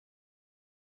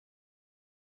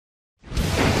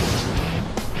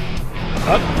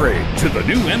Upgrade to the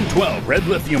new M12 Red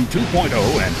Lithium 2.0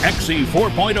 and XE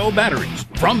 4.0 batteries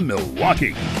from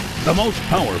Milwaukee. The most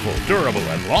powerful, durable,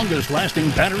 and longest-lasting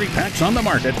battery packs on the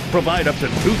market provide up to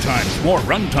 2 times more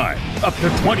runtime, up to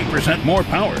 20% more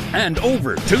power, and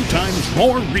over 2 times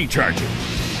more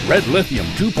recharges. Red Lithium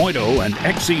 2.0 and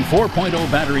XE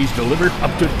 4.0 batteries deliver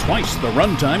up to twice the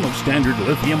runtime of standard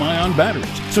lithium-ion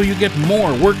batteries, so you get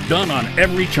more work done on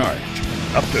every charge.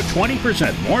 Up to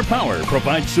 20% more power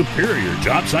provides superior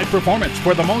job site performance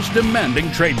for the most demanding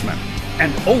tradesmen.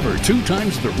 And over 2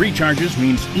 times the recharges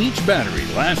means each battery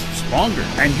lasts longer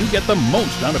and you get the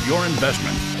most out of your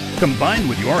investment. Combined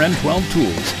with your M12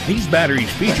 tools, these batteries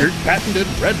feature patented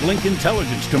RedLink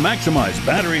intelligence to maximize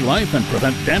battery life and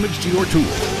prevent damage to your tool.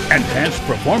 Enhanced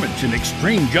performance in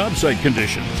extreme job site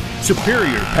conditions.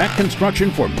 Superior pack construction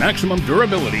for maximum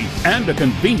durability and a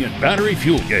convenient battery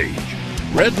fuel gauge.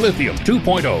 Red Lithium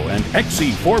 2.0 and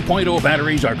XE 4.0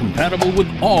 batteries are compatible with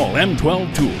all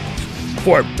M12 tools.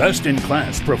 For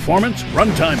best-in-class performance,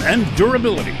 runtime, and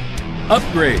durability,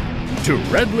 upgrade to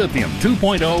Red Lithium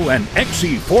 2.0 and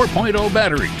XE 4.0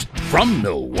 batteries from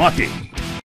Milwaukee.